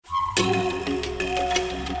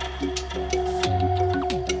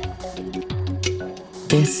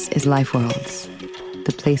This is Life Worlds,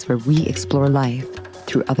 the place where we explore life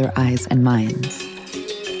through other eyes and minds.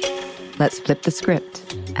 Let's flip the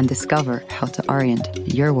script and discover how to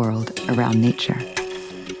orient your world around nature.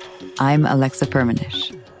 I'm Alexa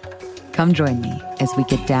Permanish. Come join me as we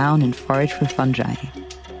get down and forage for fungi,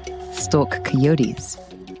 stalk coyotes,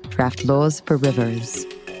 draft laws for rivers,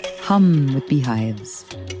 hum with beehives,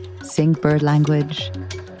 sing bird language,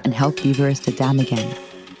 and help beavers to dam again.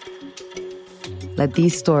 Let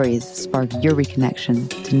these stories spark your reconnection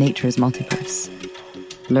to nature's multiverse.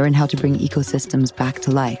 Learn how to bring ecosystems back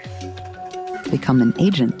to life, become an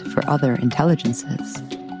agent for other intelligences,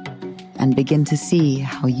 and begin to see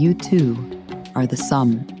how you too are the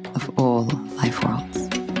sum of all life worlds.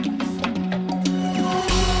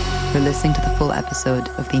 You're listening to the full episode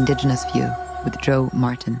of The Indigenous View with Joe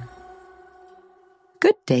Martin.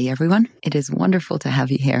 Good day, everyone. It is wonderful to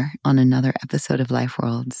have you here on another episode of Life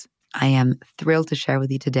Worlds. I am thrilled to share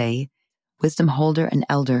with you today wisdom holder and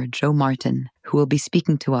elder Joe Martin, who will be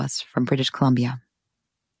speaking to us from British Columbia.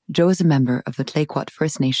 Joe is a member of the Tlaquat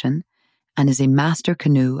First Nation and is a master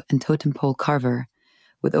canoe and totem pole carver,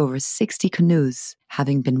 with over 60 canoes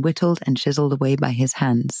having been whittled and chiseled away by his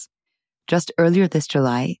hands. Just earlier this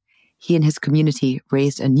July, he and his community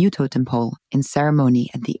raised a new totem pole in ceremony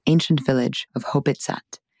at the ancient village of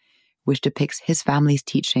Hobitsat, which depicts his family's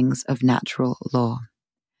teachings of natural law.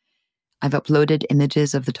 I've uploaded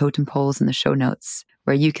images of the totem poles in the show notes,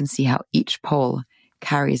 where you can see how each pole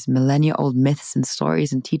carries millennia-old myths and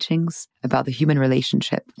stories and teachings about the human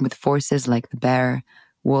relationship with forces like the bear,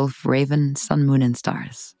 wolf, raven, sun, moon, and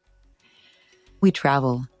stars. We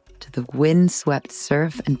travel to the wind-swept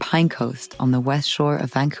surf and pine coast on the west shore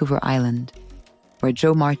of Vancouver Island, where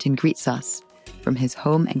Joe Martin greets us from his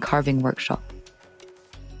home and carving workshop.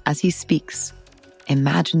 As he speaks,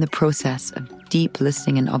 imagine the process of deep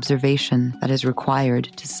listening and observation that is required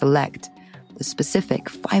to select the specific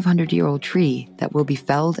 500-year-old tree that will be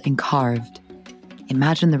felled and carved.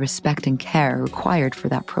 Imagine the respect and care required for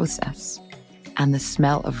that process, and the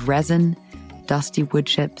smell of resin, dusty wood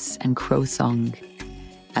chips, and crow song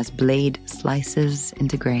as blade slices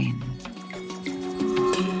into grain.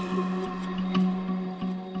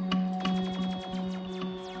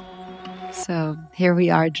 So here we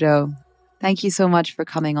are, Joe. Thank you so much for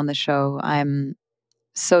coming on the show. I'm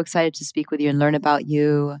so excited to speak with you and learn about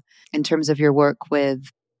you in terms of your work with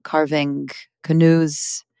carving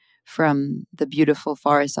canoes from the beautiful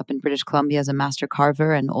forest up in British Columbia as a master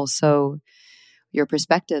carver, and also your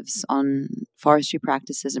perspectives on forestry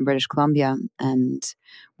practices in British Columbia and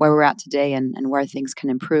where we're at today and where things can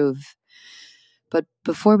improve. But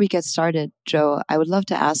before we get started, Joe, I would love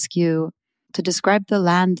to ask you to describe the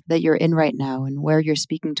land that you're in right now and where you're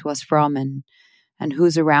speaking to us from, and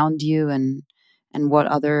who's around you, and what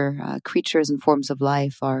other creatures and forms of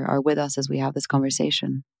life are with us as we have this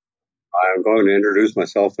conversation. I'm going to introduce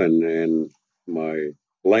myself in my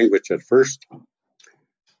language at first.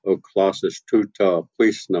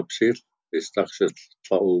 Tutakwisnapšiљ,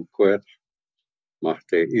 Tutakwisnapšiљ,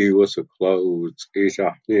 Mahte Iwas clouds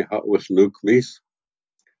Ishahni with Nukmis.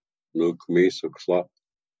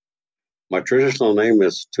 My traditional name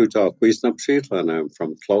is Tutakwisnapšiљ, and I'm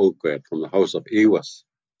from Tlaquat, from the house of Iwas.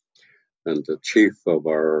 And the chief of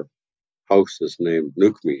our house is named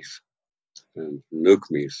Nukmis. And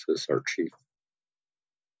Nukmis is our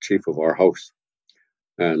chief of our house.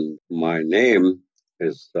 And my name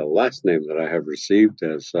is the last name that I have received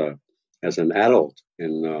as an adult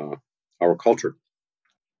in our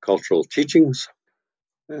cultural teachings.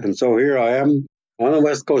 And so here I am on the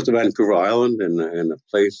west coast of Vancouver Island in a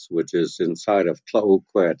place which is inside of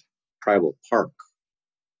Tlaquat Tribal Park.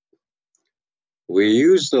 We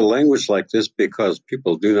use the language like this because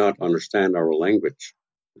people do not understand our language.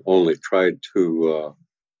 Only tried to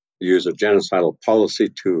use a genocidal policy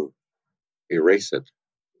to erase it,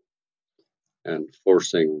 and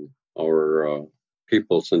forcing our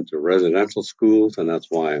peoples into residential schools, and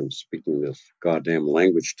that's why I'm speaking this goddamn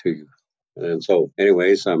language to you. And so,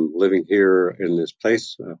 anyways, I'm living here in this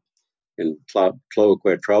place in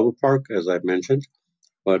Tlaquat Tribal Park, as I've mentioned,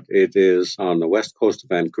 but it is on the west coast of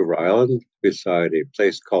Vancouver Island, beside a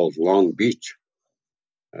place called Long Beach.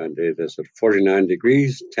 And it is at 49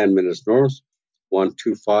 degrees, 10 minutes north,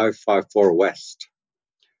 12554 west.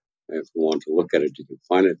 If you want to look at it, you can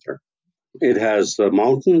find it there. It has the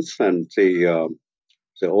mountains and the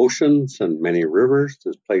oceans and many rivers.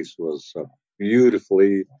 This place was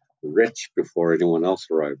beautifully rich before anyone else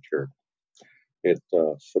arrived here. It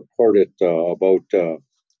supported about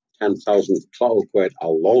 10,000 Tlaquat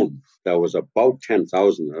alone. That was about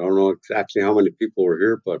 10,000. I don't know exactly how many people were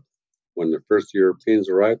here, but When the first Europeans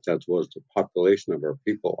arrived, that was the population of our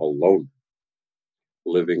people alone,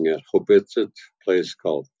 living at Hobitsit, a place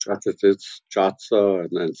called Chatitits, Chatsa, and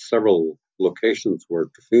then several locations where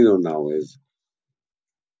Tofino now is.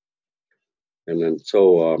 And then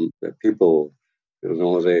so the people,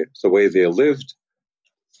 the way they lived,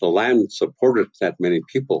 the land supported that many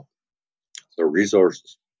people, the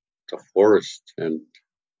resources, the forest, and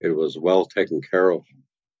it was well taken care of.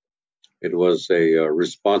 It was a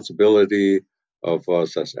responsibility of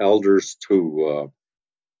us as elders to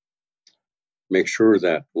make sure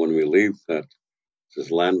that when we leave, that this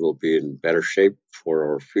land will be in better shape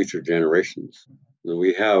for our future generations. And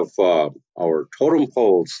we have our totem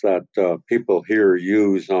poles that people here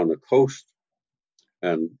use on the coast.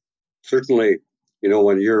 And certainly,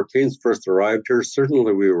 when Europeans first arrived here,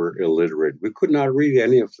 certainly we were illiterate. We could not read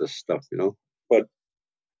any of this stuff, But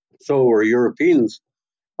so were Europeans,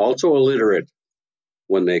 also illiterate,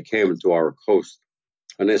 when they came to our coast.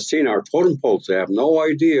 And they've seen our totem poles. They have no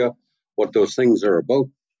idea what those things are about.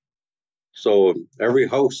 So every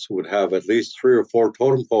house would have at least 3 or 4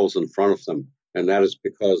 totem poles in front of them. And that is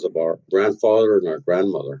because of our grandfather and our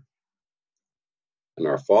grandmother and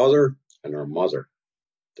our father and our mother.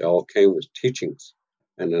 They all came with teachings.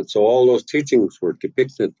 And then so all those teachings were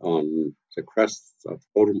depicted on the crests of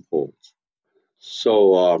totem poles.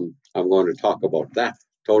 So I'm going to talk about that,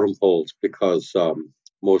 totem poles, because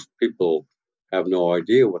most people have no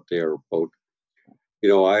idea what they are about.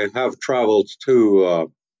 I have traveled to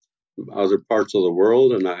other parts of the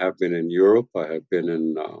world, and I have been in Europe. I have been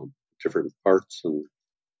in different parts and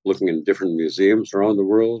looking in different museums around the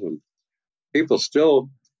world. And people still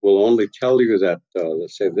will only tell you that,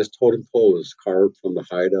 let's say, this totem pole is carved from the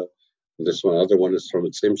Haida, and this other one is from the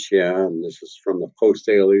Tsimshian, and this is from the Post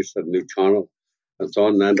Alias and New Channel, and so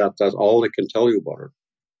on. And that's all they can tell you about it.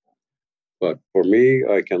 But for me,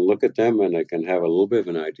 I can look at them and I can have a little bit of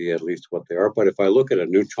an idea at least what they are. But if I look at a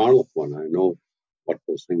New Channel one, I know what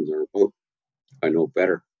those things are about. I know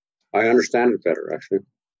better. I understand it better, actually.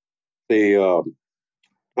 The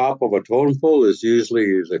top of a totem pole is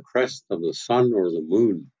usually the crest of the sun or the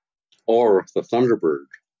moon or the thunderbird.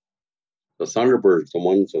 The thunderbirds, the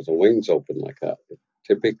ones with the wings open like that, it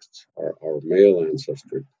depicts our male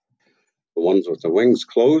ancestry. The ones with the wings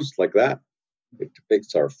closed like that, it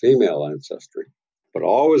depicts our female ancestry. But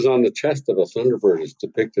always on the chest of a thunderbird is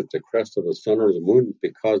depicted the crest of the sun or the moon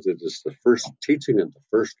because it is the first teaching and the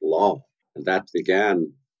first law. And that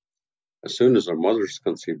began as soon as our mothers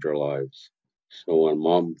conceived our lives. So when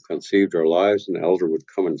mom conceived our lives, an elder would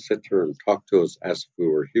come and sit here and talk to us as if we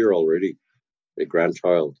were here already, a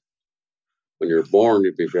grandchild. When you're born,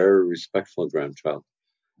 you'd be very respectful grandchild.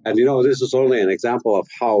 And this is only an example of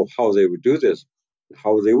how they would do this.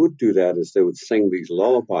 How they would do that is they would sing these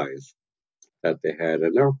lullabies that they had,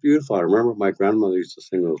 and they're beautiful. I remember my grandmother used to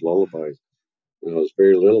sing those lullabies when I was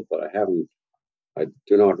very little, but I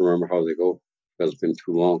do not remember how they go because it's been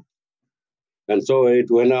too long. And so it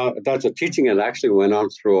went out. That's a teaching that actually went on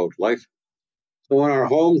throughout life. So in our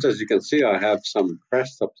homes, as you can see, I have some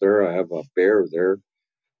crests up there. I have a bear there,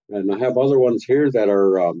 and I have other ones here that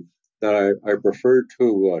are that I prefer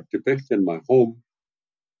to depict in my home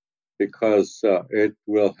because it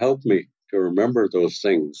will help me to remember those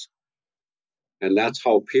things. And that's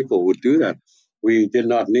how people would do that. We did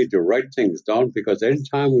not need to write things down because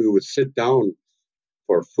anytime we would sit down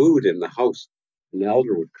for food in the house, an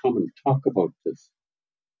elder would come and talk about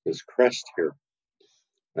this crest here.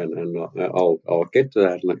 And I'll get to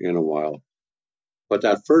that in a while. But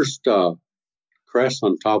that first crest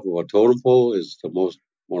on top of a totem pole is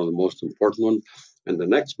one of the most important ones. And the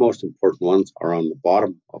next most important ones are on the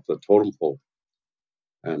bottom of the totem pole.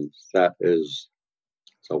 And that is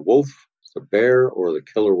the wolf, the bear, or the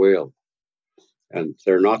killer whale. And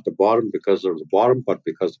they're not the bottom because they're the bottom, but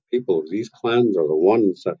because the people of these clans are the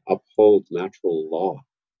ones that uphold natural law.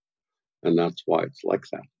 And that's why it's like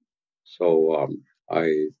that. So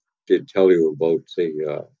I did tell you about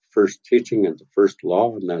the first teaching and the first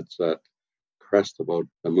law, and that's that crest about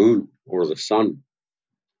the moon or the sun.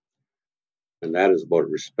 And that is about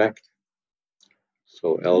respect.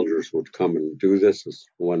 So elders would come and do this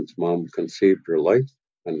once mom conceived her life.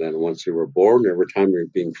 And then once you were born, every time you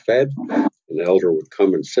were being fed, an elder would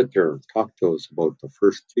come and sit there and talk to us about the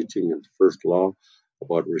first teaching and the first law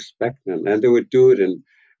about respect. And they would do it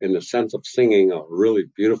in the sense of singing a really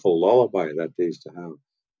beautiful lullaby that they used to have.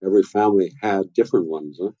 Every family had different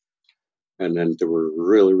ones. Huh? And then there were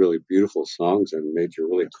really, really beautiful songs and made you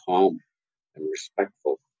really calm and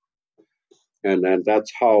respectful. And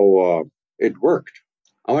that's how it worked.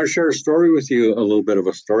 I want to share a story with you, a little bit of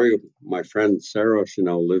a story. My friend Sarah,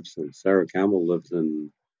 Sarah Campbell lives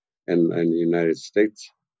in in the United States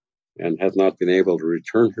and has not been able to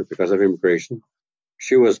return here because of immigration.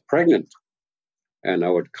 She was pregnant, and I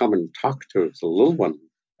would come and talk to the little one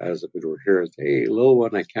as we were here. And say, hey, little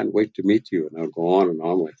one, I can't wait to meet you. And I would go on and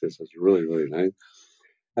on like this. It's really, really nice.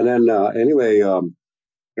 And then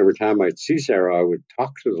every time I'd see Sarah, I would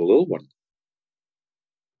talk to the little one.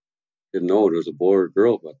 Didn't know it was a boy or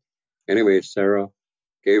girl, but anyway, Sarah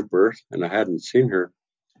gave birth, and I hadn't seen her.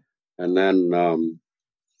 And then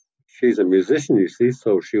she's a musician, you see,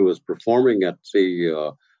 so she was performing at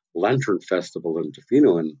the Lantern Festival in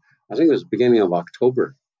Tofino, and I think it was the beginning of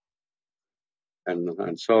October.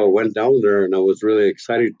 And so I went down there, and I was really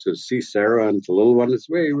excited to see Sarah and the little one. It's,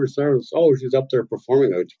 hey, where's Sarah? Oh, she's up there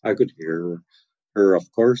performing. I could hear her,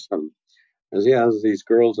 of course. And as these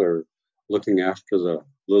girls are looking after the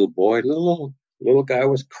little boy, and the little guy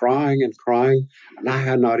was crying and crying, and I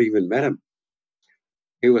had not even met him.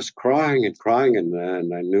 He was crying and crying,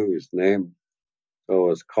 and I knew his name. So I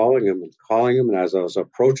was calling him, and as I was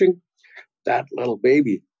approaching, that little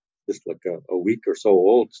baby, just like a week or so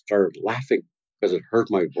old, started laughing because it heard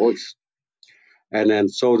my voice. And then,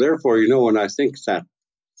 so therefore, when I think that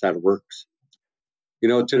works.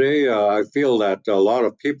 Today I feel that a lot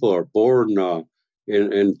of people are born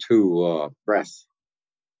into breath.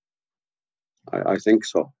 I think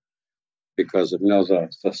so. Because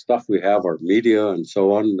the stuff we have, our media and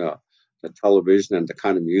so on, the television and the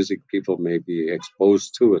kind of music people may be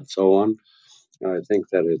exposed to and so on, I think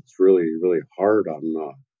that it's really, really hard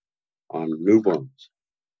on newborns,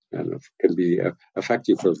 and it can be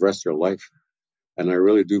effective for the rest of their life. And I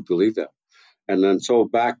really do believe that. And then so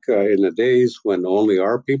back in the days when only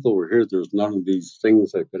our people were here, there's none of these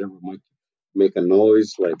things that could ever make a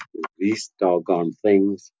noise like these doggone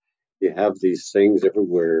things. You have these things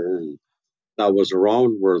everywhere, and that was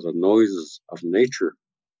around were the noises of nature.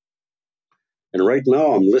 And right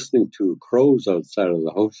now I'm listening to crows outside of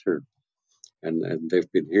the house here, and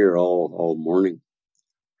they've been here all morning,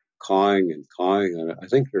 cawing and cawing. And I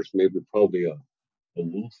think there's probably a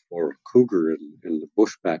wolf or a cougar in the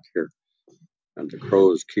bush back here, and the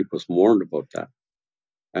crows keep us warned about that.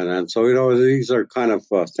 And so these are kind of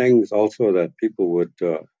things also that people would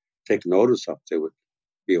take notice of. They would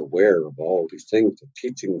be aware of all these things, the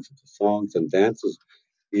teachings, the songs and dances,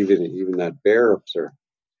 even that bear up there.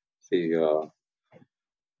 The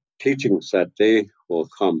teachings that they will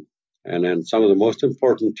come. And then some of the most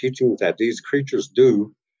important teachings that these creatures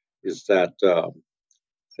do is that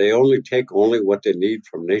they only take what they need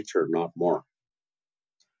from nature, not more.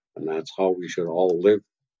 And that's how we should all live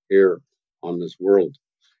here on this world.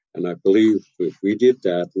 And I believe if we did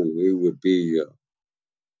that, then we would be,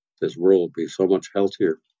 this world would be so much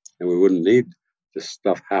healthier, and we wouldn't need this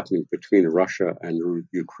stuff happening between Russia and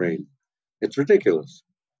Ukraine. It's ridiculous.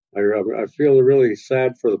 I feel really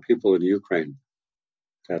sad for the people in Ukraine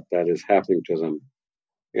that is happening to them.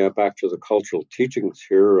 Yeah, back to the cultural teachings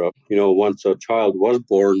here. Once a child was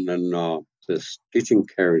born, then this teaching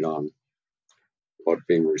carried on about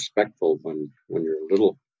being respectful when you're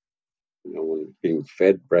little. When being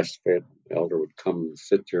fed, breastfed, the elder would come and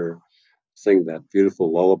sit there, sing that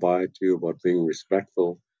beautiful lullaby to you about being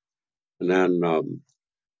respectful. And then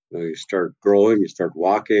you start growing, you start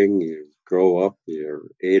walking, you grow up, you're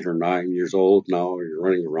 8 or 9 years old now, you're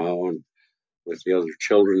running around with the other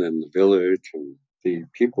children in the village, and the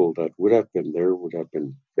people that would have been there would have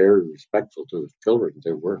been very respectful to the children.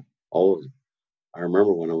 They were, all of them. I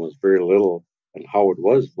remember when I was very little and how it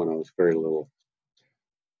was when I was very little.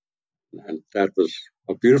 And that was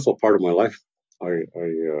a beautiful part of my life. If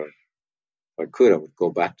I could, I would go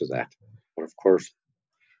back to that. But of course,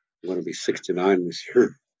 I'm going to be 69 this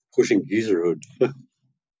year, pushing geezerhood.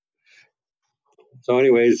 So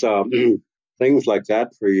anyways, things like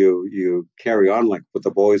that for you carry on, like with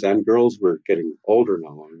the boys and girls. We're getting older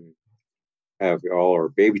now. Have all our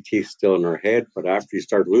baby teeth still in our head, but after you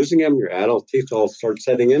start losing them, your adult teeth all start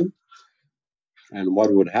setting in. And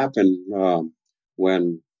what would happen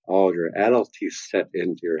when all your adult teeth set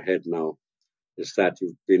into your head now is that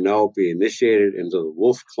you've now be initiated into the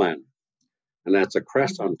wolf clan. And that's a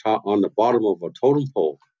crest on the bottom of a totem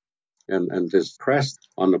pole. And this crest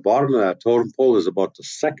on the bottom of that totem pole is about the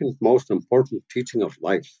second most important teaching of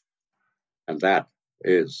life. And that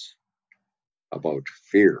is about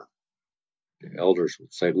fear. The elders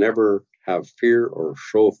would say, never have fear or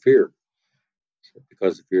show fear.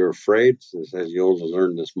 Because if you're afraid, it says you only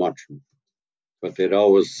learn this much. But they'd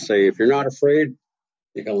always say, if you're not afraid,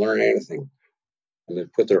 you can learn anything. And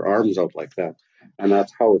they'd put their arms out like that. And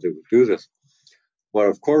that's how they would do this. But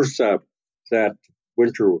of course, that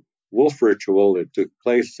winter wolf ritual, it took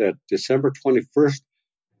place at December 21st,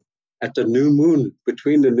 at the new moon,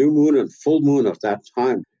 between the new moon and full moon of that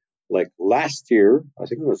time. Like last year, I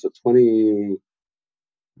think it was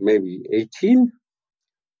maybe 18,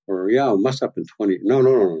 or it must have been 20. No,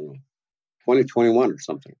 2021 or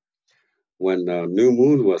something. When new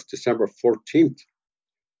moon was December 14th.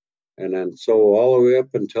 And then so all the way up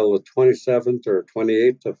until the 27th or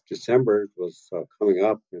 28th of December, it was coming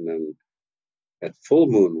up. And then at full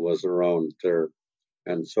moon was around there.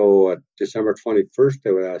 And so at December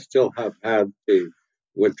 21st, I still have had the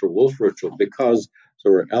winter wolf ritual, because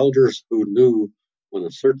there were elders who knew when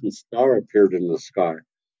a certain star appeared in the sky,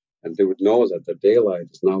 and they would know that the daylight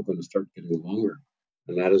is now going to start getting longer.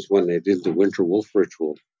 And that is when they did the winter wolf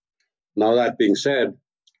ritual. Now, that being said,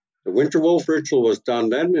 the winter wolf ritual was done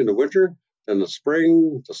then in the winter. Then the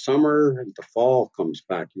spring, the summer, and the fall comes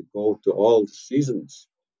back. You go to all the seasons.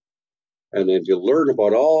 And then you learn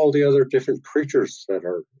about all the other different creatures that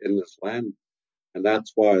are in this land. And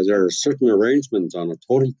that's why there are certain arrangements on a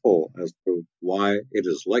totem pole as to why it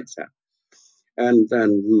is like that. And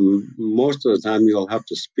then most of the time you'll have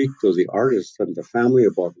to speak to the artist and the family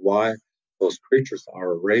about why those creatures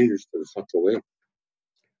are arranged in such a way.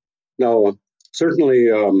 Now, certainly,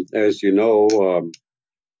 as you know,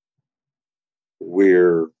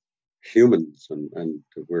 we're humans, and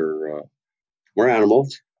we're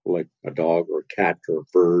animals, like a dog or a cat or a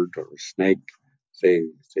bird or a snake. They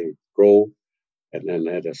grow, and then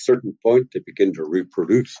at a certain point they begin to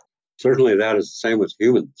reproduce. Certainly that is the same with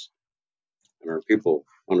humans, and our people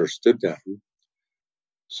understood that.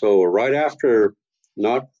 So right after,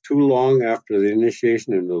 not too long after the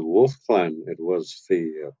initiation into the wolf clan, it was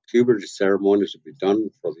the puberty ceremony to be done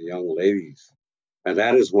for the young ladies. And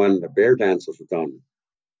that is when the bear dance was done.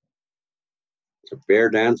 The bear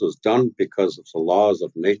dance was done because of the laws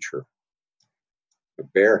of nature. A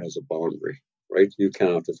bear has a boundary, right? You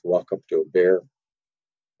cannot just walk up to a bear,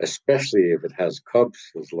 especially if it has cubs.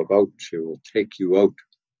 Just look out, she will take you out.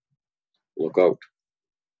 Look out.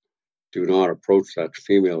 Do not approach that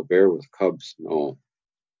female bear with cubs. No,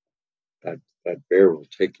 that bear will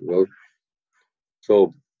take you out.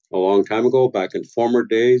 So a long time ago, back in former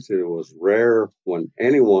days, it was rare when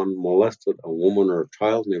anyone molested a woman or a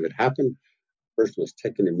child, and if it happened, the person was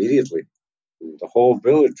taken immediately. And the whole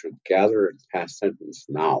village would gather and pass sentence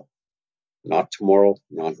now. Not tomorrow,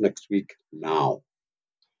 not next week, now.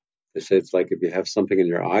 They say it's like if you have something in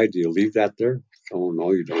your eye, do you leave that there? Oh,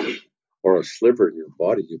 no, you don't. Or a sliver in your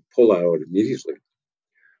body, you pull out immediately.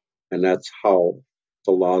 And that's how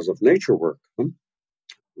the laws of nature work.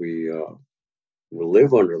 We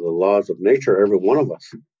live under the laws of nature, every one of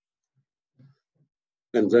us.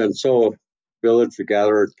 And then so village would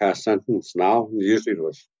gather and pass sentence now. Usually it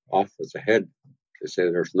was off as a head. They say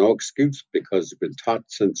there's no excuse because you've been taught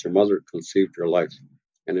since your mother conceived your life.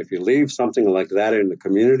 And if you leave something like that in the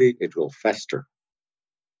community, it will fester.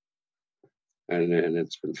 And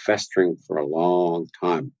it's been festering for a long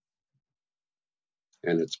time.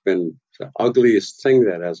 And it's been the ugliest thing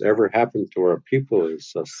that has ever happened to our people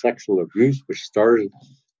is sexual abuse, which started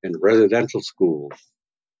in residential schools.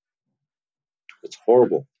 It's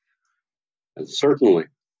horrible. And certainly,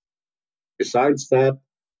 besides that,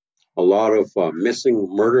 a lot of missing,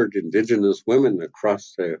 murdered Indigenous women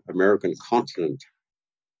across the American continent,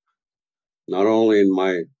 not only in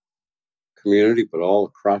my community, but all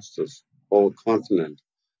across this whole continent,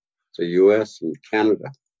 the U.S. and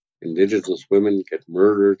Canada. Indigenous women get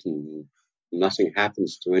murdered and nothing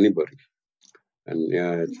happens to anybody. And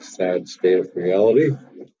it's a sad state of reality,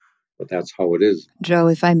 but that's how it is. Joe,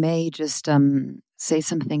 if I may just say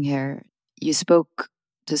something here. You spoke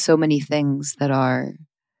to so many things that are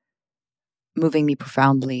moving me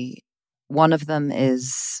profoundly. One of them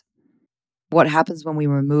is what happens when we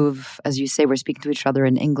remove, as you say, we're speaking to each other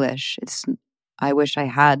in English. I wish I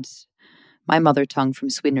had my mother tongue from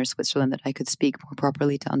Sweden or Switzerland that I could speak more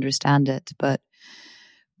properly to understand it. But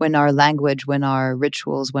when our language, when our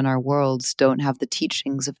rituals, when our worlds don't have the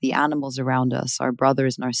teachings of the animals around us, our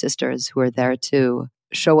brothers and our sisters who are there to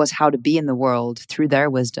show us how to be in the world through their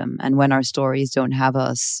wisdom, and when our stories don't have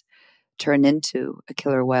us turn into a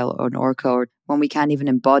killer whale or an orca, or when we can't even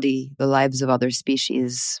embody the lives of other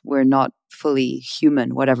species, we're not fully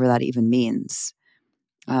human, whatever that even means.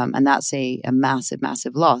 And that's a massive,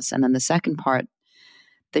 massive loss. And then the second part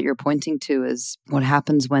that you're pointing to is what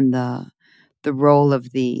happens when the role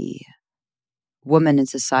of the woman in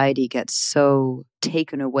society gets so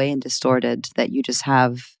taken away and distorted that you just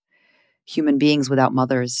have human beings without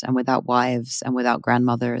mothers and without wives and without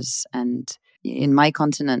grandmothers. And in my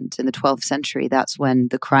continent, in the 12th century, that's when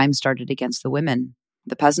the crime started against the women,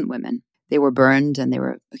 the peasant women. They were burned and they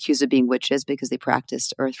were accused of being witches because they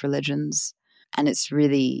practiced earth religions. And it's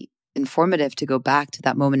really informative to go back to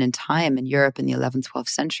that moment in time in Europe in the 11th, 12th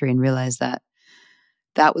century and realize that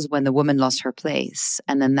that was when the woman lost her place.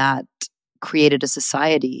 And then that created a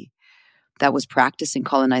society that was practicing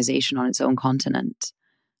colonization on its own continent.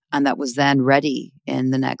 And that was then ready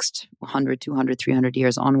in the next 100, 200, 300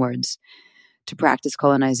 years onwards to practice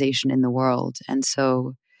colonization in the world. And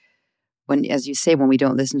so when, as you say, when we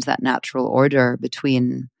don't listen to that natural order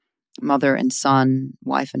between mother and son,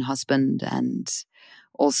 wife and husband, and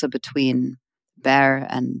also between bear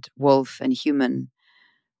and wolf and human,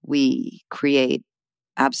 we create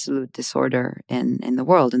absolute disorder in the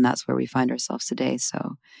world. And that's where we find ourselves today.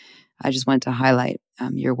 So I just wanted to highlight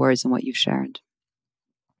your words and what you've shared.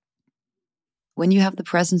 When you have the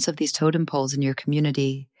presence of these totem poles in your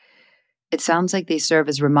community, it sounds like they serve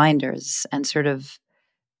as reminders and sort of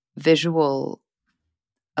visual,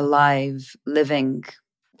 alive, living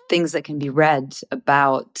things that can be read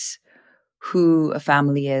about who a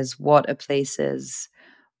family is, what a place is,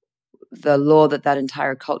 the law that that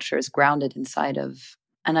entire culture is grounded inside of.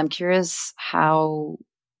 And I'm curious how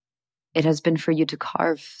it has been for you to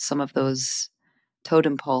carve some of those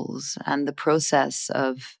totem poles and the process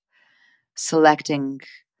of selecting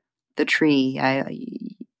the tree.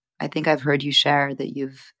 I think I've heard you share that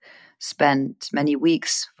you've spent many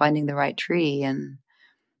weeks finding the right tree and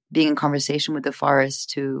being in conversation with the forest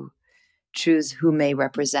to choose who may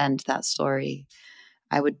represent that story.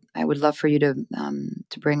 I would love for you to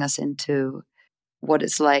bring us into what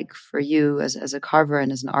it's like for you as a carver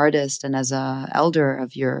and as an artist and as a elder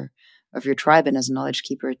of your tribe and as a knowledge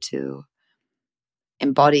keeper to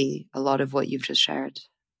embody a lot of what you've just shared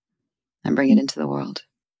and bring it into the world.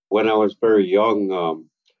 When I was very young,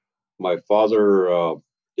 my father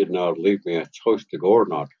did not leave me a choice to go or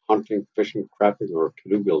not, hunting, fishing, trapping, or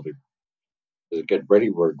canoe building. To get ready,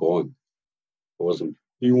 we're going. It wasn't,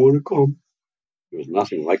 do you want to come? It was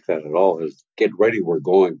nothing like that at all. It was, get ready, we're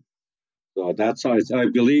going. So that's, I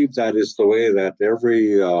believe that is the way that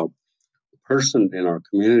every person in our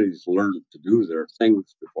communities learned to do their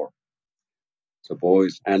things before. The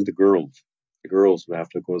boys and the girls. The girls would have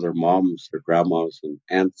to go to their moms, their grandmas, and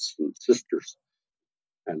aunts and sisters,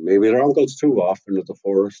 and maybe their uncles too, off into the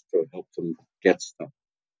forest to help them get stuff.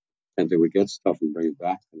 And they would get stuff and bring it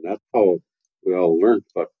back. And that's how we all learned.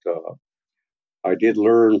 But I did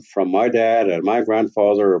learn from my dad and my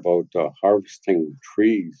grandfather about harvesting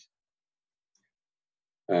trees.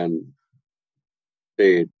 And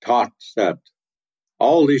they taught that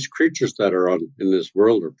all these creatures that are in this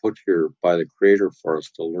world are put here by the Creator for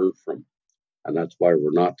us to learn from. And that's why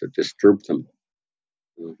we're not to disturb them.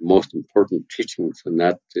 The most important teachings, and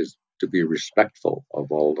that is to be respectful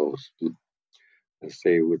of all those. As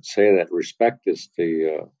they would say, that respect is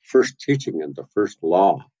the first teaching and the first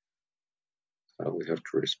law. We have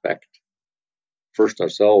to respect first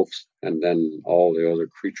ourselves and then all the other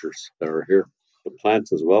creatures that are here, the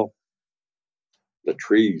plants as well, the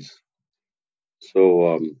trees.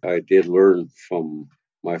 So I did learn from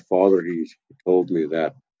my father. He told me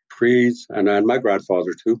that trees, and my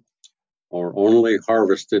grandfather too, are only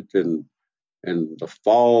harvested in the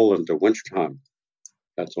fall and the wintertime.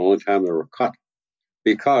 That's the only time they were cut,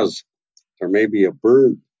 because there may be a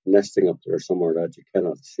bird nesting up there somewhere that you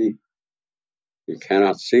cannot see. You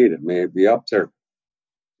cannot see it. It may be up there.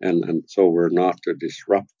 And so we're not to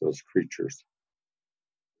disrupt those creatures.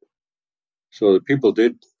 So the people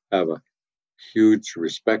did have a huge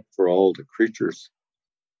respect for all the creatures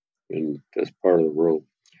in this part of the world.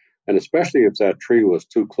 And especially if that tree was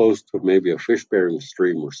too close to maybe a fish-bearing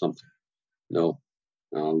stream or something. No,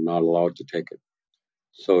 I'm not allowed to take it.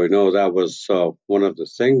 So, that was one of the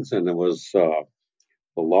things, and it was the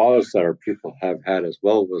laws that our people have had as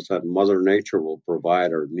well, was that Mother Nature will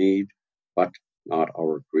provide our need, but not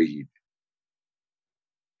our greed.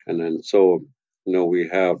 And then so, we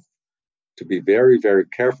have to be very, very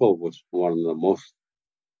careful with one of the most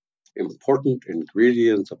important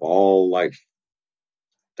ingredients of all life.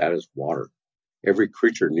 That is water. Every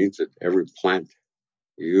creature needs it, every plant.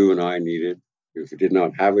 You and I need it. If we did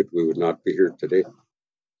not have it, we would not be here today.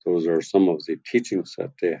 Those are some of the teachings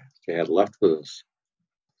that they had left with us.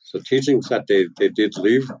 So teachings that they did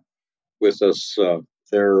leave with us,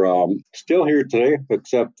 they're still here today,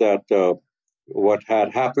 except that what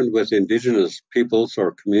had happened with Indigenous peoples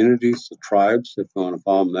or communities, the tribes, if you want to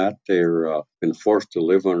call them that, they're been forced to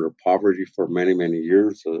live under poverty for many, many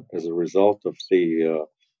years as a result of the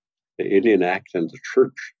Indian Act and the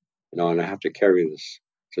church. And I have to carry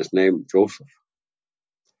this name, Joseph.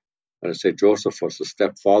 And I say Joseph was the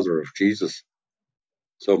stepfather of Jesus.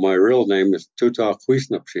 So my real name is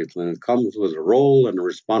Tutakwisnapšiљ, and it comes with a role and a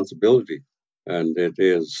responsibility. And it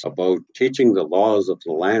is about teaching the laws of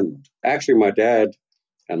the land. Actually, my dad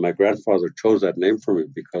and my grandfather chose that name for me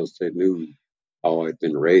because they knew how I'd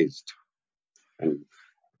been raised and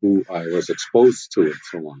who I was exposed to and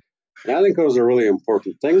so on. And I think those are really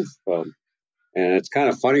important things. And it's kind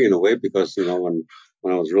of funny in a way because,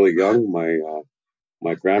 when I was really young,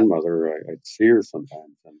 my grandmother, I'd see her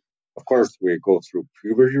sometimes. And of course, we go through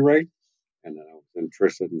puberty, right? And then I was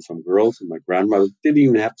interested in some girls, and my grandmother didn't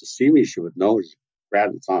even have to see me. She would know,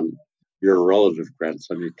 grandson, you're a relative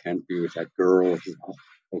grandson. You can't be with that girl.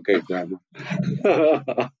 Okay, grandma.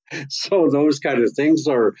 So those kind of things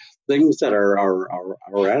are things that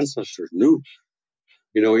our ancestors knew.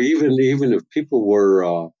 Even if people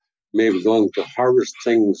were maybe going to harvest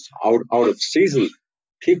things out of season,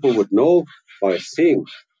 people would know by seeing.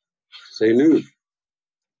 They knew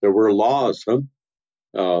there were laws.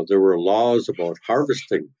 There were laws about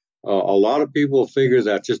harvesting. A lot of people figure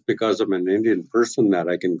that just because I'm an Indian person that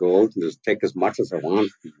I can go out and just take as much as I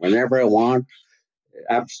want, whenever I want.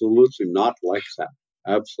 Absolutely not like that.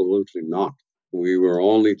 Absolutely not. We were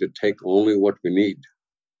only to take only what we need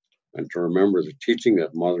and to remember the teaching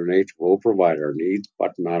that Mother Nature will provide our needs,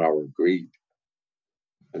 but not our greed.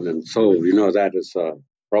 And then that is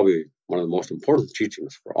probably one of the most important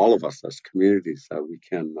teachings for all of us as communities, that we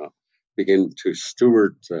can begin to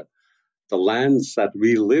steward the lands that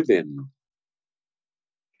we live in.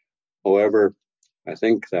 However, I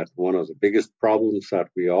think that one of the biggest problems that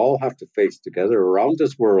we all have to face together around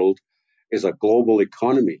this world is a global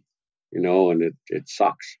economy, and it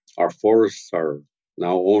sucks. Our forests are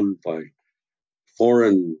now owned by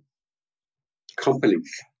foreign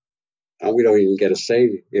companies, and we don't even get a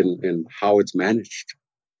say in how it's managed.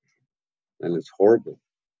 And it's horrible.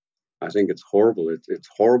 I think it's horrible. It's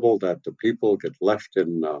horrible that the people get left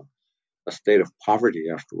in a state of poverty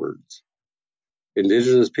afterwards.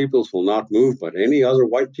 Indigenous peoples will not move, but any other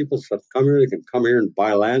white peoples that come here, they can come here and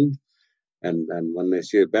buy land. And when they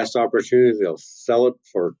see the best opportunity, they'll sell it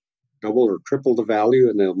for double or triple the value,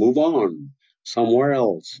 and they'll move on somewhere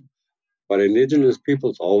else. But Indigenous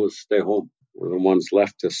peoples always stay home. We're the ones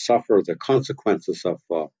left to suffer the consequences of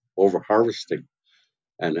overharvesting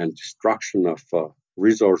and destruction of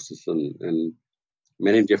resources in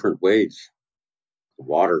many different ways. The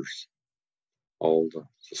waters, all the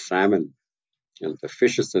salmon, and the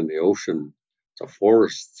fishes in the ocean. The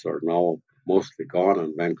forests are now mostly gone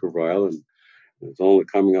on Vancouver Island. It's only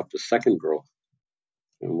coming up to second growth.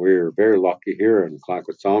 And we're very lucky here in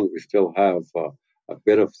Clayoquot Sound. We still have a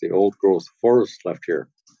bit of the old growth forest left here.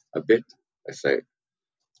 A bit, I say.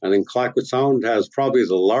 And then Clayoquot Sound has probably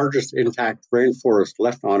the largest intact rainforest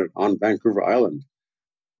left on it on Vancouver Island.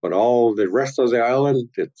 But all the rest of the island,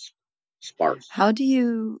 it's sparse. How do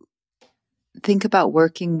you think about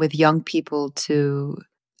working with young people to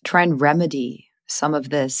try and remedy some of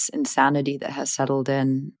this insanity that has settled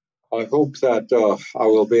in? I hope that I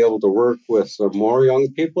will be able to work with more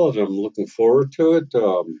young people, and I'm looking forward to it.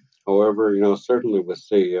 However, certainly with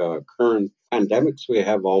the current pandemics we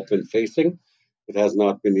have all been facing, it has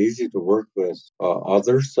not been easy to work with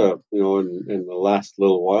others, in the last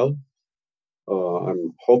little while.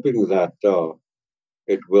 I'm hoping that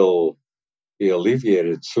it will be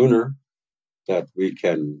alleviated sooner, that we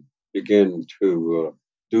can begin to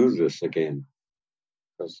do this again.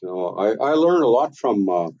 Because I learned a lot from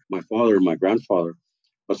my father and my grandfather,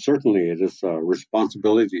 but certainly it is a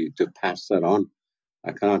responsibility to pass that on.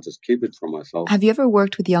 I cannot just keep it for myself. Have you ever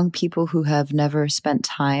worked with young people who have never spent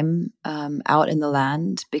time out in the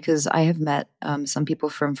land? Because I have met some people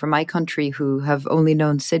from my country who have only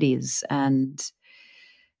known cities, and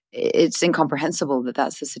it's incomprehensible that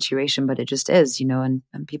that's the situation, but it just is, and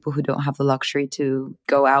people who don't have the luxury to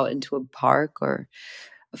go out into a park or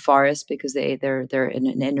a forest because they're in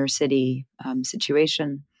an inner city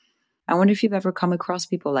situation. I wonder if you've ever come across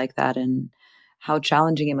people like that, and how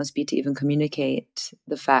challenging it must be to even communicate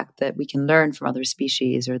the fact that we can learn from other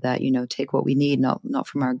species, or that, take what we need, not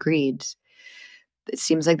from our greed. It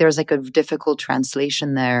seems like there's like a difficult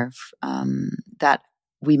translation there that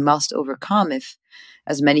we must overcome if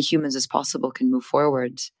as many humans as possible can move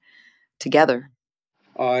forward together.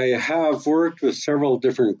 I have worked with several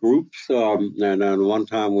different groups, and one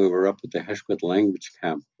time we were up at the Heshquit language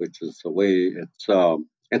camp, which is the way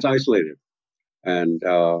it's isolated. And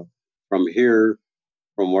from here,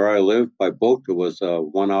 from where I live by boat, it was a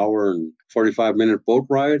 1 hour and 45-minute boat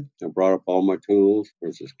ride. I brought up all my tools. There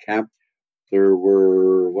was this camp. There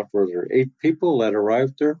were, 8 people that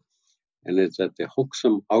arrived there. And it's at the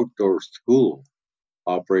Hoxham Outdoor School,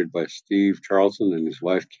 operated by Steve Charlson and his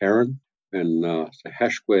wife Karen, and the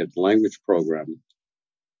Heshquit language program.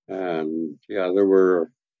 And yeah, there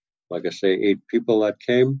were like I say, 8 people that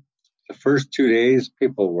came. The first 2 days,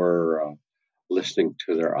 people were listening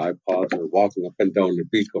to their iPods or walking up and down the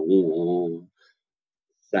beach, going,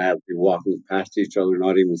 sadly walking past each other,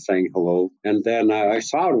 not even saying hello. And then I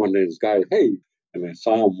saw it one day, this guy, hey, and I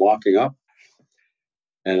saw him walking up,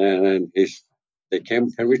 and then they came,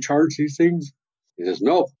 can we charge these things? He says,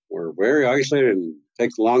 no, we're very isolated and it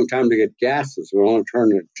takes a long time to get gas, so we only turn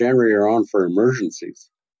the generator on for emergencies.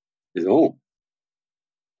 He says, oh,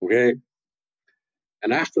 okay.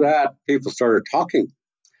 And after that, people started talking.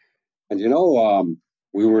 And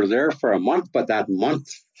we were there for a month, but that month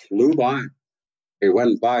flew by. It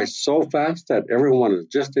went by so fast that everyone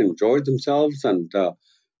just enjoyed themselves. And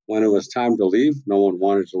when it was time to leave, no one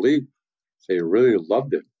wanted to leave. They really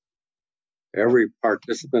loved it. Every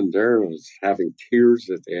participant there was having tears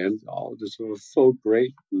at the end. Oh, this was so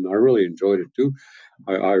great. And I really enjoyed it too.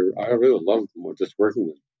 I really loved just working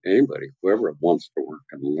with anybody, whoever wants to work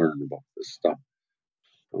and learn about this stuff.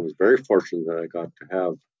 I was very fortunate that I got to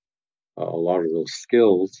have a lot of those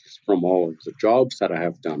skills from all of the jobs that I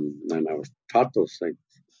have done. And I was taught those things.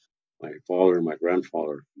 My father and my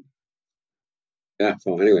grandfather. Yeah,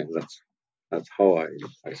 so anyway, that's how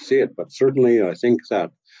I see it. But certainly I think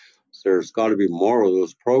that there's got to be more of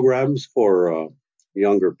those programs for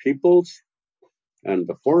younger peoples. And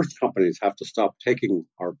the forest companies have to stop taking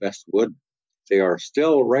our best wood. They are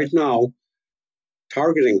still right now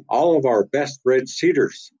targeting all of our best red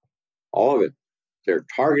cedars, all of it. They're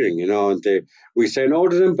targeting, and we say no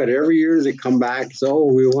to them, but every year they come back. So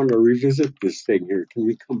we want to revisit this thing here. Can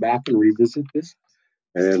we come back and revisit this?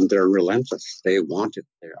 And they're relentless. They want it.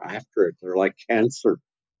 They're after it. They're like cancer.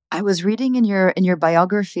 I was reading in your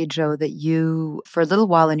biography, Joe, that you, for a little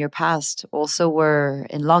while in your past, also were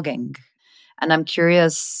in logging. And I'm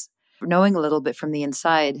curious, knowing a little bit from the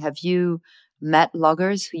inside, have you met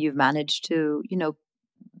loggers who you've managed to,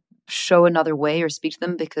 show another way or speak to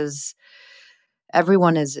them? Because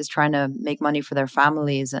everyone is trying to make money for their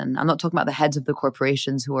families. And I'm not talking about the heads of the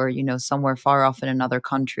corporations who are, somewhere far off in another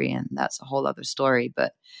country. And that's a whole other story.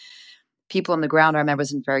 But people on the ground, I remember I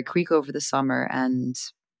was in Ferry Creek over the summer, and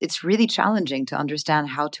it's really challenging to understand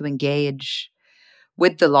how to engage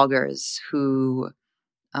with the loggers who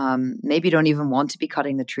maybe don't even want to be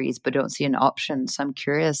cutting the trees, but don't see an option. So I'm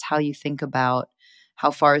curious how you think about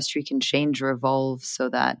how forestry can change or evolve so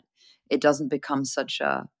that it doesn't become such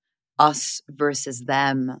a us versus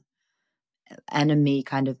them enemy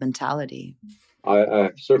kind of mentality. I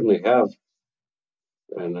certainly have,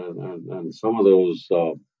 and some of those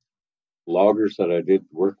loggers that I did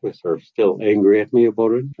work with are still angry at me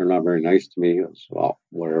about it. They're not very nice to me. It's, well,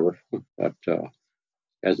 whatever. But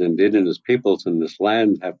as Indigenous peoples in this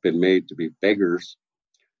land have been made to be beggars,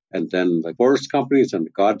 and then the forest companies and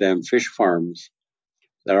the goddamn fish farms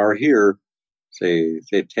that are here, they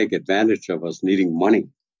take advantage of us needing money.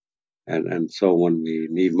 And so when we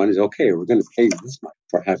need money, okay, we're going to pay you this much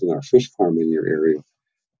for having our fish farm in your area.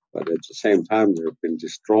 But at the same time, they've been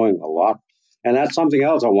destroying a lot. And that's something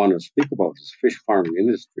else I want to speak about, this fish farming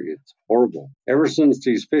industry. It's horrible. Ever since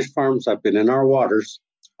these fish farms have been in our waters,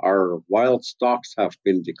 our wild stocks have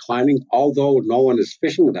been declining, although no one is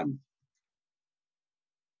fishing them.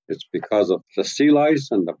 It's because of the sea lice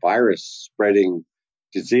and the virus spreading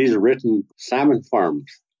disease-ridden salmon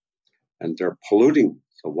farms, and they're polluting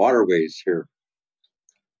the waterways here.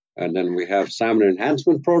 And then we have salmon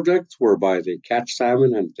enhancement projects whereby they catch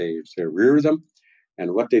salmon and they rear them.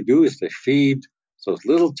 And what they do is they feed those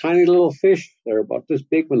little tiny little fish. They're about this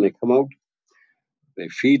big when they come out. They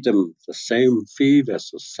feed them the same feed as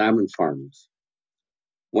the salmon farms.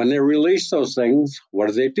 When they release those things,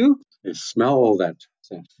 what do? They smell that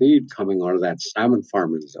feed coming out of that salmon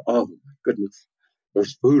farm and say, oh my goodness,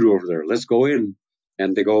 there's food over there. Let's go in.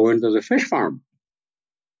 And they go into the fish farm.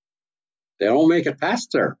 They don't make it past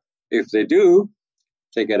there. If they do,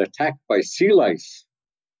 they get attacked by sea lice,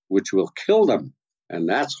 which will kill them. And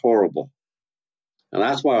that's horrible. And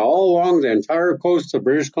that's why all along the entire coast of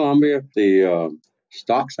British Columbia, the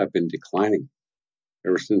stocks have been declining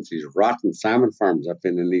ever since these rotten salmon farms have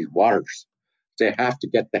been in these waters. They have to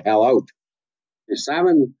get the hell out. The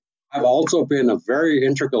salmon have also been a very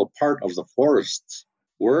integral part of the forests.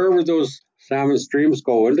 Wherever those salmon streams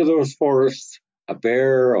go into those forests, a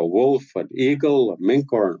bear, a wolf, an eagle, a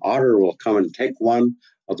mink, or an otter will come and take one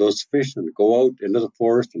of those fish and go out into the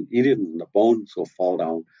forest and eat it, and the bones will fall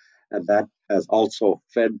down. And that has also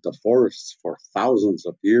fed the forests for thousands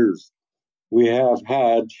of years. We have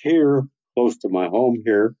had here, close to my home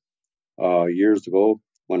here, years ago,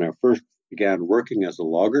 when I first began working as a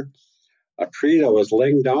logger, a tree that was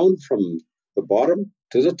laying down from the bottom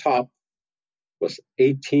to the top was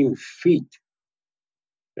 18 feet.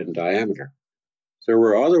 in diameter. There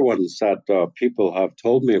were other ones that people have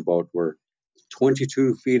told me about were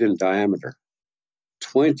 22 feet in diameter.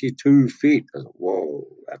 22 feet. Whoa,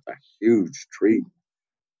 that's a huge tree.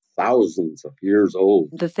 Thousands of years old.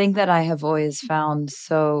 The thing that I have always found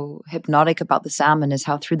so hypnotic about the salmon is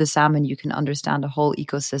how through the salmon you can understand a whole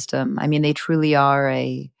ecosystem. I mean, they truly are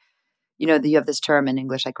you have this term in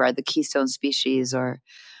English, like, right, the keystone species,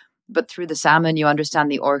 but through the salmon, you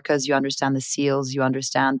understand the orcas, you understand the seals, you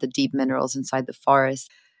understand the deep minerals inside the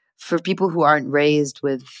forest. For people who aren't raised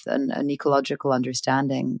with an ecological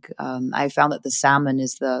understanding, I found that the salmon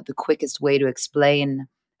is the quickest way to explain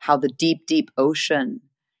how the deep, deep ocean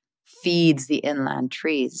feeds the inland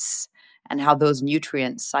trees and how those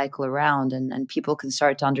nutrients cycle around. And people can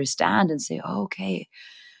start to understand and say, oh, okay,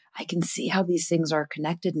 I can see how these things are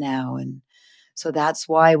connected now. And so that's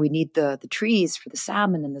why we need the trees for the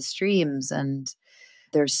salmon and the streams. And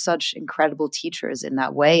there's such incredible teachers in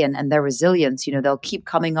that way, and their resilience. They'll keep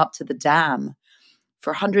coming up to the dam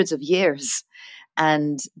for hundreds of years,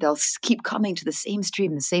 and they'll keep coming to the same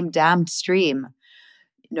stream, the same dammed stream.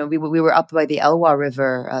 We were up by the Elwha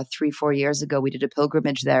River 3-4 years ago. We did a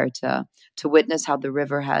pilgrimage there to witness how the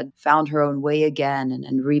river had found her own way again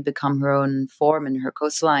and re-become her own form in her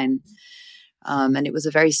coastline. And it was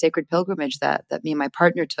a very sacred pilgrimage that me and my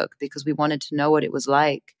partner took, because we wanted to know what it was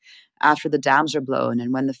like after the dams are blown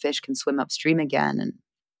and when the fish can swim upstream again.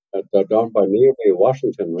 And down by near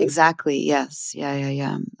Washington, right? Exactly. Yes.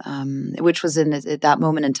 Yeah. Which was at that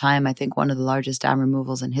moment in time, I think, one of the largest dam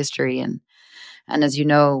removals in history. And as you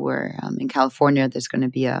know, we're in California. There's going to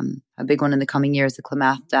be a big one in the coming years, the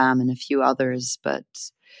Klamath Dam, and a few others. But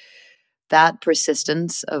that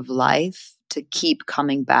persistence of life to keep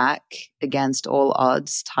coming back against all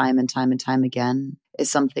odds, time and time and time again,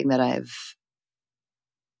 is something that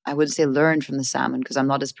I wouldn't say learned from the salmon, because I'm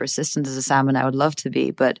not as persistent as a salmon I would love to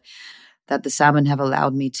be, but that the salmon have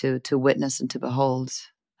allowed me to witness and to behold.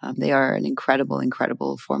 They are an incredible,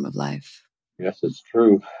 incredible form of life. Yes, it's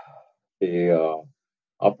true. The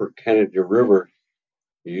Upper Kennedy River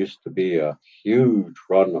used to be a huge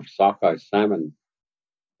run of sockeye salmon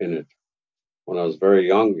in it. When I was very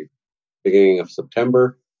young, beginning of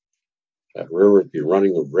September, that river would be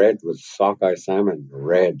running red with sockeye salmon.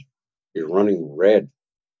 Red. You're running red.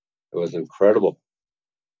 It was incredible.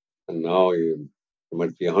 And now there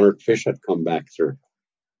might be 100 fish that come back through.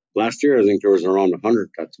 Last year, I think there was around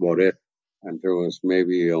 100. That's about it. And there was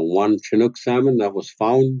maybe one Chinook salmon that was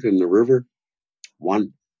found in the river.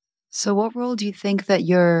 One. So what role do you think that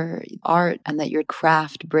your art and that your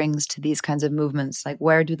craft brings to these kinds of movements? Like,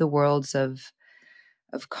 where do the worlds of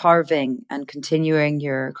carving and continuing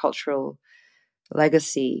your cultural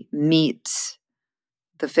legacy meet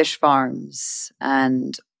the fish farms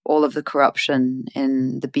and all of the corruption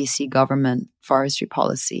in the BC government forestry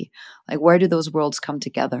policy? Like, where do those worlds come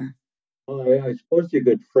together? Well, I suppose you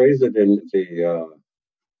could phrase it in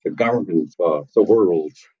the government, the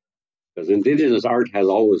world. Because Indigenous art has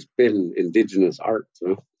always been Indigenous art,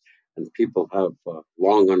 and people have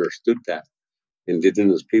long understood that.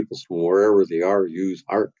 Indigenous peoples, from wherever they are, use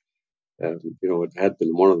art. It had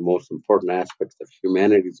been one of the most important aspects of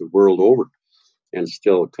humanity the world over, and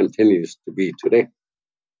still continues to be today.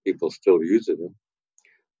 People still use it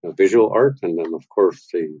in visual art, and then, of course,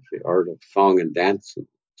 the art of song and dance and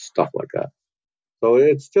stuff like that. So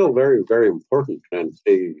it's still very, very important. And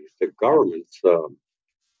the governments,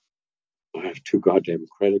 I have 2 goddamn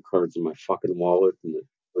credit cards in my fucking wallet and the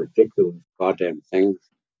ridiculous goddamn things.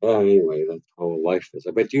 Anyway, that's how life is.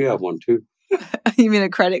 I bet you have one too. You mean a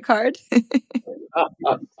credit card?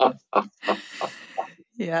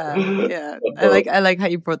 Yeah. I like how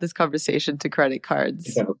you brought this conversation to credit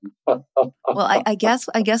cards. Well, I guess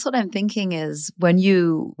what I'm thinking is, when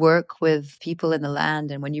you work with people in the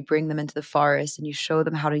land and when you bring them into the forest and you show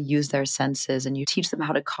them how to use their senses and you teach them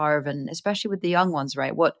how to carve, and especially with the young ones,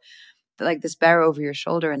 right? What, like this bear over your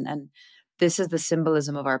shoulder, and this is the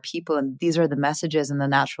symbolism of our people, and these are the messages and the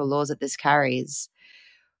natural laws that this carries.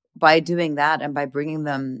 By doing that and by bringing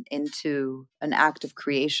them into an act of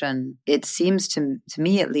creation, it seems to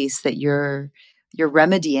me, at least, that you're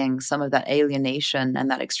remedying some of that alienation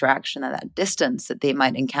and that extraction and that distance that they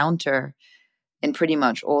might encounter in pretty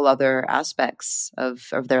much all other aspects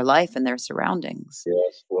of their life and their surroundings.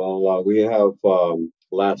 Yes, well, we have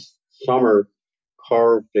last summer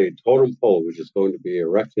carved a totem pole, which is going to be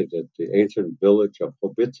erected at the ancient village of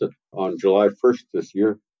Hobitsit on July 1st this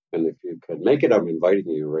year. And if you can make it, I'm inviting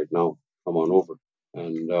you right now. Come on over.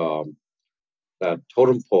 And that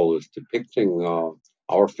totem pole is depicting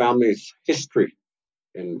our family's history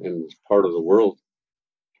in this part of the world.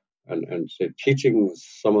 and say teaching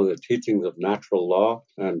some of the teachings of natural law.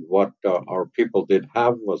 And what our people did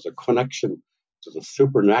have was a connection to the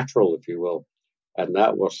supernatural, if you will. And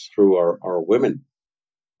that was through our women.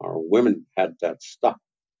 Our women had that stuff.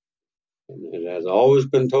 And it has always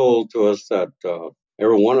been told to us that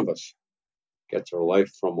every one of us gets our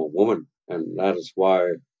life from a woman. And that is why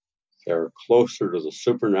they're closer to the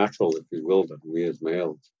supernatural, if you will, than we as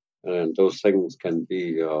males. And those things can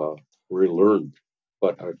be relearned.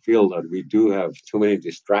 But I feel that we do have too many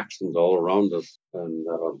distractions all around us. And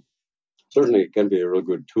certainly it can be a real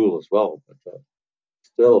good tool as well. But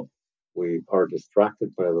still, we are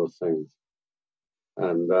distracted by those things.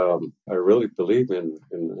 And I really believe in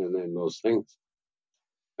those things.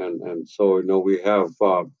 And so, we have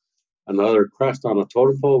another crest on a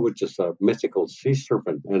totem pole, which is a mythical sea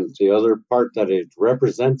serpent. And the other part that it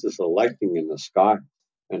represents is a lightning in the sky.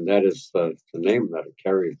 And that is the name that it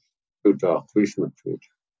carries. Tutakwisnapšiљ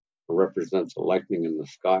represents a lightning in the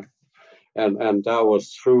sky. And that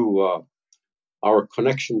was through our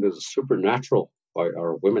connection to the supernatural by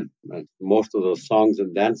our women. And most of those songs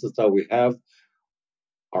and dances that we have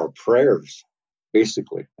are prayers,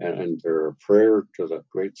 basically. And they're a prayer to the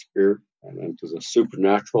Great Spirit and to the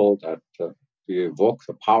supernatural, that you evoke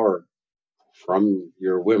the power from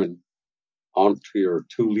your women onto your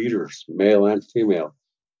two leaders, male and female.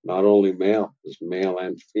 Not only male, it's male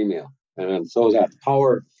and female. And so that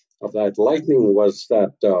power of that lightning was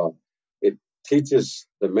that it teaches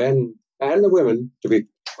the men and the women to be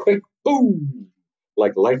quick, boom,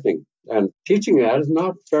 like lightning. And teaching that is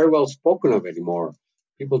not very well spoken of anymore.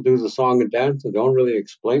 People do the song and dance and don't really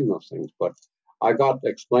explain those things. But I got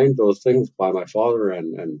explained those things by my father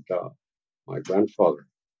and my grandfather,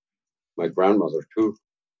 my grandmother too.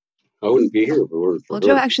 I wouldn't be here if it weren't for Well, her.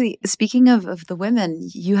 Joe, actually, speaking of the women,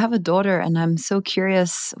 you have a daughter, and I'm so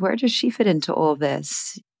curious, where does she fit into all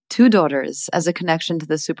this? Two daughters as a connection to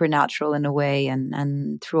the supernatural in a way,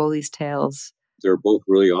 and through all these tales. They're both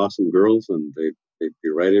really awesome girls, and they'd be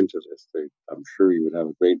right into this. I'm sure you would have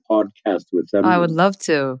a great podcast with them. I would love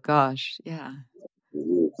to. Gosh, yeah.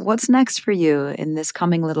 Mm-hmm. What's next for you in this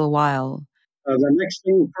coming little while? The next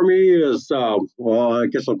thing for me is, I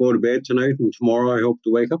guess I'll go to bed tonight, and tomorrow I hope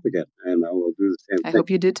to wake up again, and I will do the same thing. I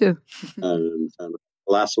hope you do too. and a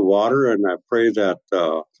glass of water, and I pray that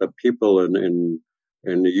the people in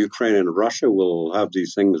the Ukraine and Russia will have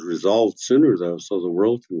these things resolved sooner, though, so the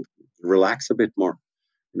world can relax a bit more.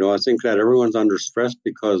 I think that everyone's under stress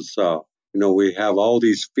because we have all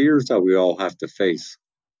these fears that we all have to face,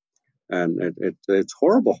 and it's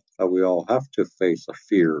horrible that we all have to face a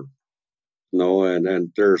fear.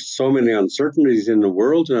 And there's so many uncertainties in the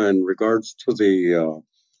world in regards to the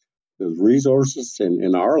resources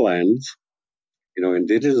in our lands,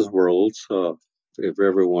 indigenous worlds. If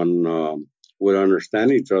everyone would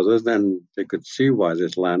understand each other, then they could see why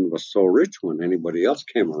this land was so rich when anybody else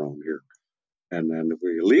came around here. And if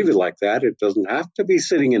we leave it like that, it doesn't have to be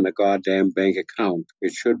sitting in the goddamn bank account.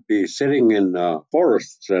 It should be sitting in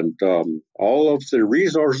forests and all of the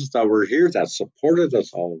resources that were here that supported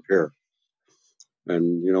us all here.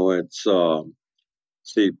 And, it's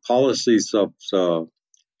the policies of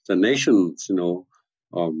the nations,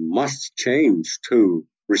 must change to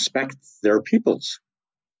respect their peoples,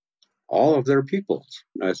 all of their peoples.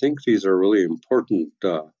 And I think these are really important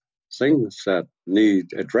things that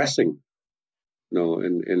need addressing,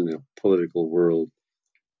 in the political world.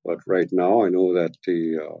 But right now, I know that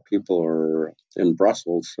the people are in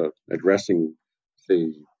Brussels addressing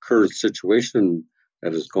the current situation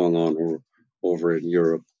that is going on over in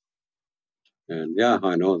Europe. And yeah,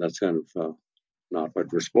 I know that's kind of not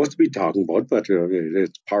what we're supposed to be talking about, but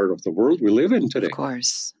it's part of the world we live in today. Of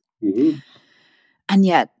course. Mm-hmm. And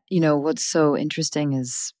yet, what's so interesting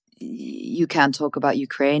is you can't talk about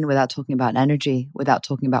Ukraine without talking about energy, without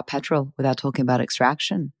talking about petrol, without talking about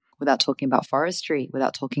extraction, without talking about forestry,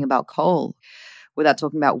 without talking about coal, without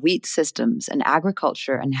talking about wheat systems and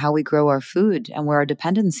agriculture and how we grow our food and where our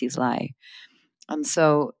dependencies lie. And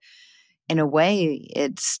so, in a way,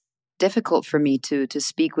 it's difficult for me to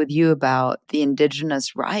speak with you about the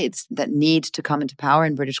indigenous rights that need to come into power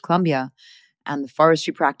in British Columbia and the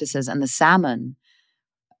forestry practices and the salmon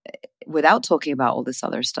without talking about all this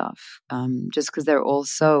other stuff, just because they're all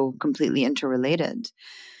so completely interrelated.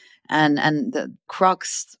 And the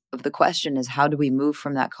crux of the question is, how do we move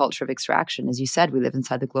from that culture of extraction? As you said, we live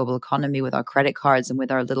inside the global economy with our credit cards and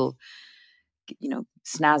with our little,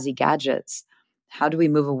 snazzy gadgets. How do we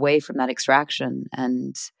move away from that extraction?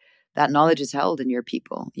 And that knowledge is held in your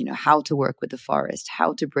people, how to work with the forest,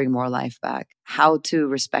 how to bring more life back, how to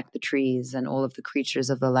respect the trees and all of the creatures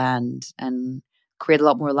of the land and create a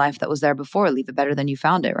lot more life that was there before, leave it better than you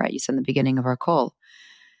found it, right? You said in the beginning of our call.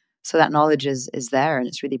 So that knowledge is there and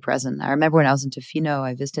it's really present. I remember when I was in Tofino,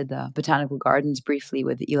 I visited the botanical gardens briefly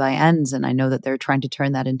with Eli Enns, and I know that they're trying to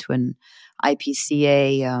turn that into an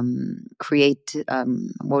IPCA,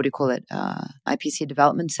 what do you call it? IPCA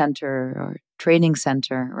development center or training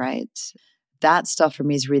center, right? That stuff for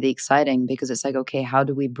me is really exciting because it's like, okay, how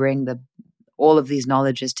do we bring all of these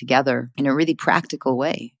knowledges together in a really practical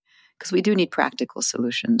way? Because we do need practical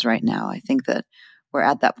solutions right now. I think that we're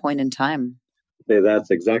at that point in time. That's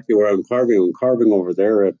exactly where I'm carving. I'm carving over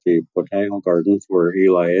there at the Botanical Gardens where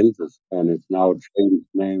Eli Enns is, and it's now changed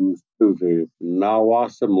names to the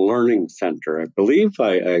Nawasam Learning Center. I believe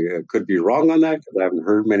I could be wrong on that because I haven't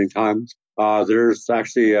heard many times. There's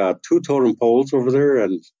actually 2 totem poles over there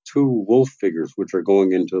and 2 wolf figures, which are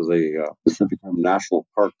going into the Pacific Rim National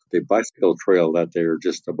Park, the bicycle trail that they're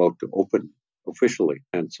just about to open officially.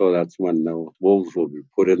 And so that's when the wolves will be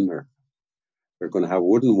put in there. They're going to have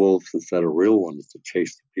wooden wolves instead of real ones to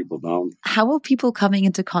chase the people down. How will people coming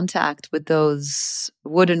into contact with those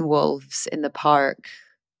wooden wolves in the park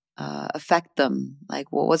affect them?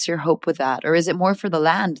 Like, well, what's your hope with that? Or is it more for the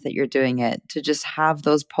land that you're doing it, to just have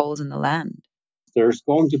those poles in the land? There's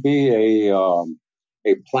going to be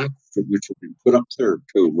a plaque which will be put up there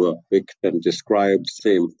to and describes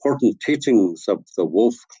the important teachings of the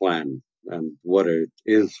wolf clan and what it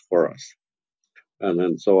is for us.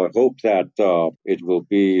 And so I hope that it will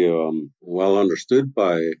be well understood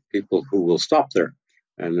by people who will stop there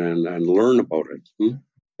and learn about it.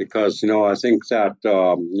 Because, I think that,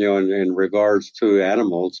 in regards to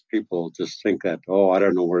animals, people just think that, I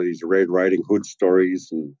don't know, where these Red Riding Hood stories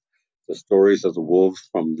and the stories of the wolves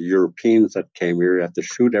from the Europeans that came here. You have to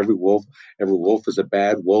shoot every wolf. Every wolf is a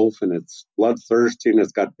bad wolf and it's bloodthirsty and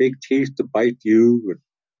it's got big teeth to bite you.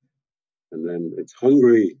 And then it's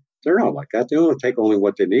hungry. They're not like that. They only take only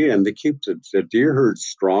what they need, and they keep the deer herd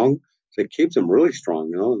strong. They keep them really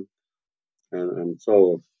strong, And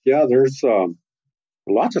so, yeah, there's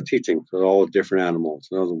lots of teaching to all the different animals.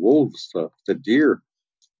 The wolves, the deer.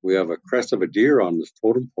 We have a crest of a deer on this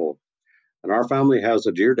totem pole, and our family has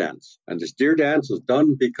a deer dance. And this deer dance is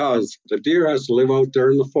done because the deer has to live out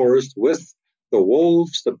there in the forest with the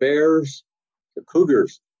wolves, the bears, the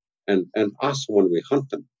cougars, and us when we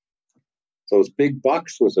hunt them. Those big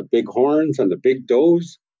bucks with the big horns and the big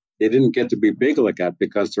does, they didn't get to be big like that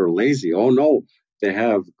because they're lazy. Oh, no. They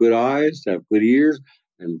have good eyes, they have good ears,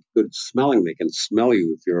 and good smelling. They can smell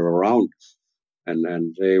you if you're around,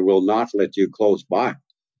 and they will not let you close by.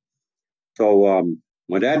 So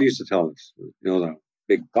my dad used to tell us, the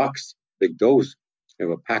big bucks, big does, if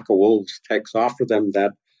a pack of wolves takes after them,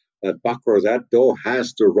 that buck or that doe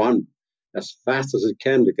has to run as fast as it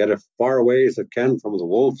can to get as far away as it can from the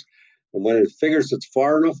wolves. And when it figures it's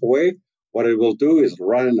far enough away, what it will do is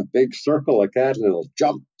run in a big circle like that, and it'll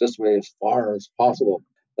jump this way as far as possible.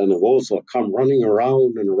 Then the wolves will come running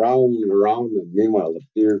around and around and around, and meanwhile the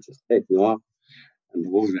deer is just taking off. And the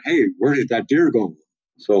wolves, hey, where did that deer go?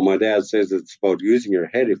 So my dad says it's about using your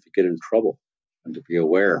head if you get in trouble, and to be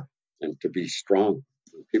aware and to be strong.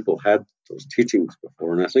 People had those teachings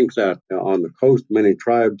before, and I think that on the coast, many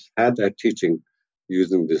tribes had that teaching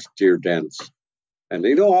using this deer dance. And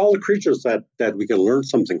all the creatures that we can learn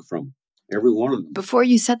something from, every one of them. Before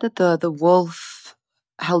you said that the wolf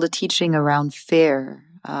held a teaching around fear,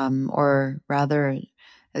 or rather,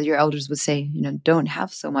 as your elders would say, don't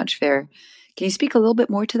have so much fear. Can you speak a little bit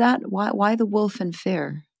more to that? Why the wolf and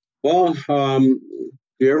fear? Well, do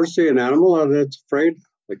you ever see an animal that's afraid?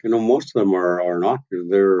 Like, most of them are not. They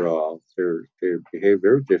behave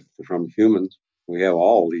very different from humans. We have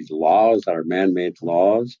all these laws that are man-made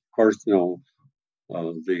laws. Of course,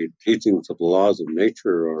 the teachings of the laws of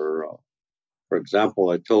nature are, for example,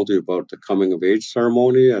 I told you about the coming of age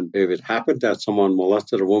ceremony, and if it happened that someone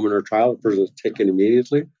molested a woman or child, the person is taken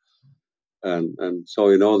immediately. And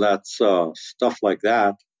so, that's stuff like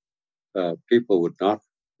that. People would not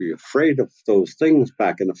be afraid of those things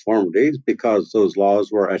back in the former days because those laws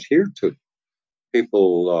were adhered to.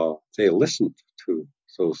 People, they listened to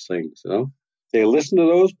those things, They listened to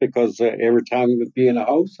those because every time you would be in a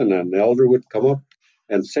house and an elder would come up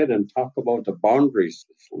and sit and talk about the boundaries.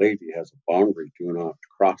 This lady has a boundary. Do not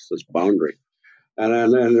cross this boundary. And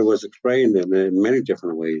it was explained in many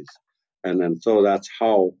different ways. And so that's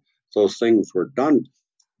how those things were done.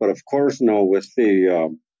 But of course, with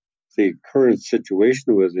the current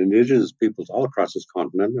situation with Indigenous peoples all across this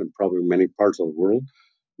continent and probably many parts of the world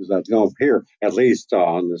is that, here, at least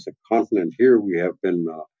on this continent here, we have been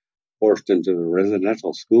forced into the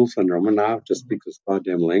residential school syndrome, and I have to speak this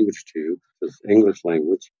goddamn language to you, this English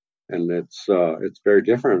language, and it's very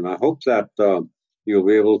different. And I hope that you'll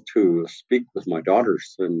be able to speak with my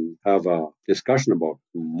daughters and have a discussion about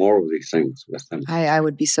more of these things with them. I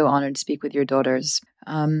would be so honored to speak with your daughters.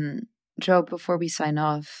 Joe, before we sign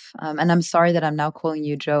off, and I'm sorry that I'm now calling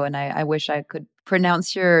you Joe, and I wish I could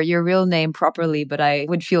pronounce your real name properly, but I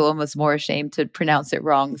would feel almost more ashamed to pronounce it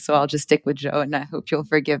wrong. So I'll just stick with Joe, and I hope you'll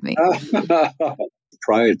forgive me.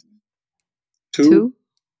 Try it. Tu.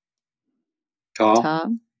 Ta.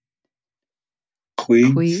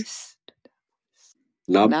 Quis.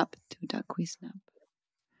 Nap. Tutakwisnapšiљ.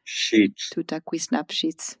 Sheets.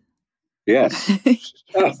 Tutakwisnapšiљ. Yes.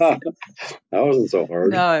 Yes. That wasn't so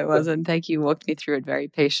hard. No, it wasn't. Thank you. You walked me through it very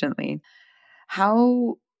patiently.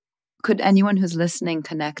 How could anyone who's listening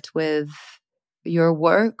connect with your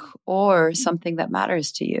work or something that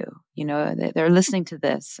matters to you? You know, they're listening to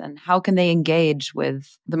this, and how can they engage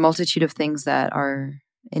with the multitude of things that are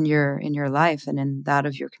in your life and in that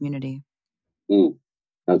of your community?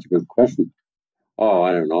 That's a good question. Oh,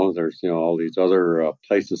 I don't know. There's, all these other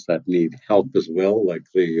places that need help as well, like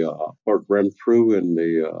the Port Renfrew and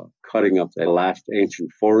the cutting up the last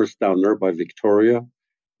ancient forest down there by Victoria,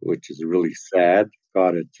 which is really sad.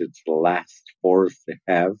 God, it's the last forest they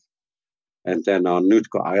have. And then on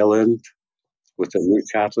Nootka Island with the New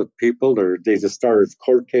Catholic people, they just started a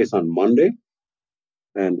court case on Monday.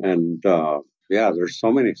 And there's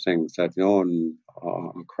so many things that,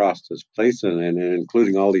 across this place and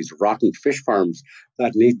including all these rotten fish farms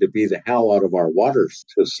that need to be the hell out of our waters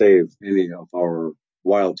to save any of our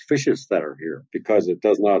wild fishes that are here, because it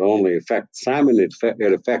does not only affect salmon,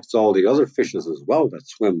 it affects all the other fishes as well that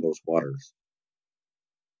swim those waters.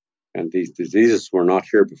 And these diseases were not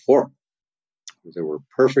here before. They were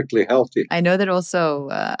perfectly healthy. I know that also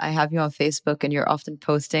I have you on Facebook, and you're often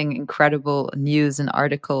posting incredible news and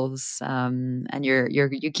articles, and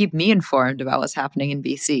you keep me informed about what's happening in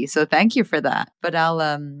BC. So thank you for that. But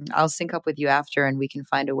I'll sync up with you after, and we can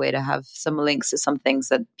find a way to have some links to some things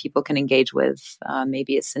that people can engage with.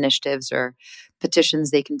 Maybe it's initiatives or petitions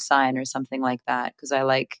they can sign or something like that, because I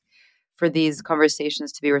like for these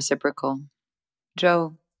conversations to be reciprocal.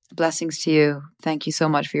 Joe, blessings to you. Thank you so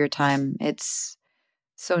much for your time. It's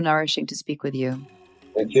so nourishing to speak with you.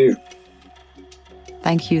 Thank you.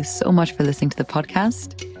 Thank you so much for listening to the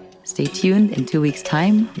podcast. Stay tuned in 2 weeks'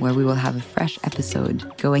 time, where we will have a fresh episode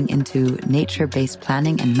going into nature-based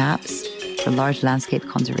planning and maps for large landscape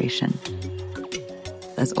conservation.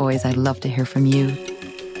 As always, I'd love to hear from you.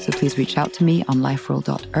 So please reach out to me on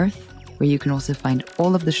liferoll.earth, where you can also find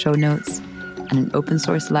all of the show notes and an open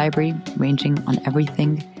source library ranging on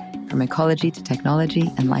everything from ecology to technology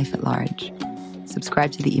and life at large.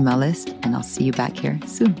 Subscribe to the email list, and I'll see you back here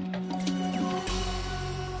soon.